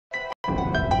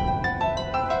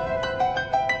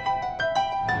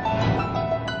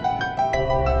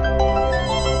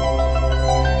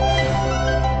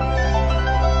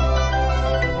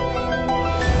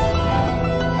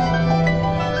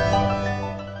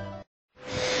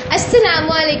السلام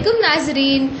علیکم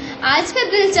ناظرین، آج کا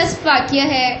دلچسپ واقعہ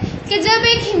ہے کہ جب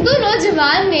ایک ہندو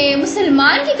نوجوان نے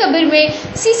مسلمان کی قبر میں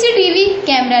CCTV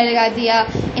کیمرہ لگا دیا۔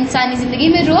 انسانی زندگی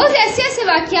میں روز ایسے ایسے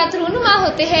واقعات رونما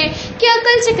ہوتے ہیں کہ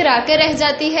عقل چکرا کر رہ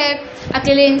جاتی ہے۔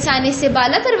 عقل انسانی سے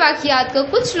بالا تر واقعات کو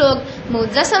کچھ لوگ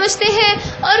معجزہ سمجھتے ہیں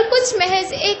اور کچھ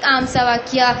محض ایک عام سا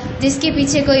واقعہ جس کے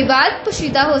پیچھے کوئی بات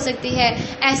پوشیدہ ہو سکتی ہے۔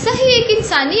 ایسا ہی ایک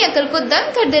انسانی عقل کو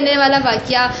دنگ کر دینے والا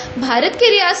واقعہ بھارت کی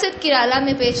ریاست کیرالہ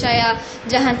میں پیش آیا،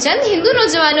 جہاں چند ہندو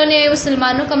نوجوانوں نے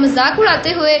مسلمانوں کا مذاق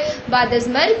اڑاتے ہوئے بعد از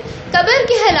مرگ قبر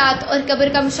کے حالات اور قبر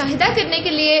کا مشاہدہ کرنے کے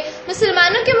لیے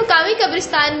مسلمانوں کے مقامی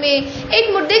قبرستان میں ایک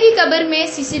مردے کی قبر میں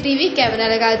CCTV کیمرہ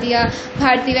لگا دیا۔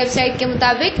 بھارتی ویب سائٹ کے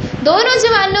مطابق دو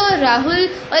نوجوانوں راہل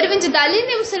اور ونجدالی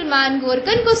نے مسلمان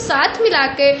گورکن کو ساتھ ملا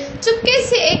کر چپکے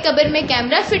سے ایک قبر میں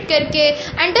کیمرہ فٹ کر کے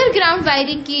انڈر گراؤنڈ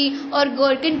وائرنگ کی اور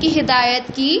گورکن کی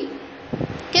ہدایت کی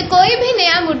کہ کوئی بھی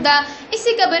نیا مردہ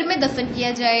اسی قبر میں دفن کیا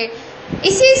جائے۔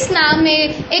 اسی اسنا میں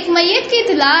ایک میت کی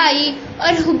اطلاع آئی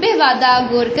اور حب وعدہ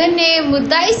گورکن نے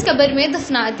مردہ اس قبر میں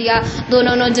دفنا دیا۔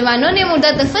 دونوں نوجوانوں نے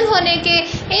مردہ دفن ہونے کے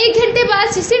 1 گھنٹے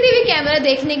بعد CCTV کیمرہ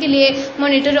دیکھنے کے لیے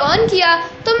مانیٹر آن کیا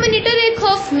تو مانیٹر ایک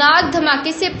خوفناک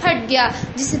دھماکے سے پھٹ گیا،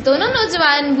 جس سے دونوں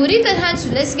نوجوان بری طرح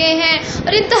جھلس گئے ہیں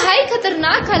اور انتہائی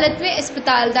خطرناک حالت میں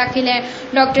اسپتال داخل ہیں۔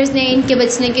 ڈاکٹرز نے ان کے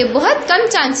بچنے کے بہت کم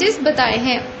چانسز بتائے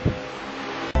ہیں۔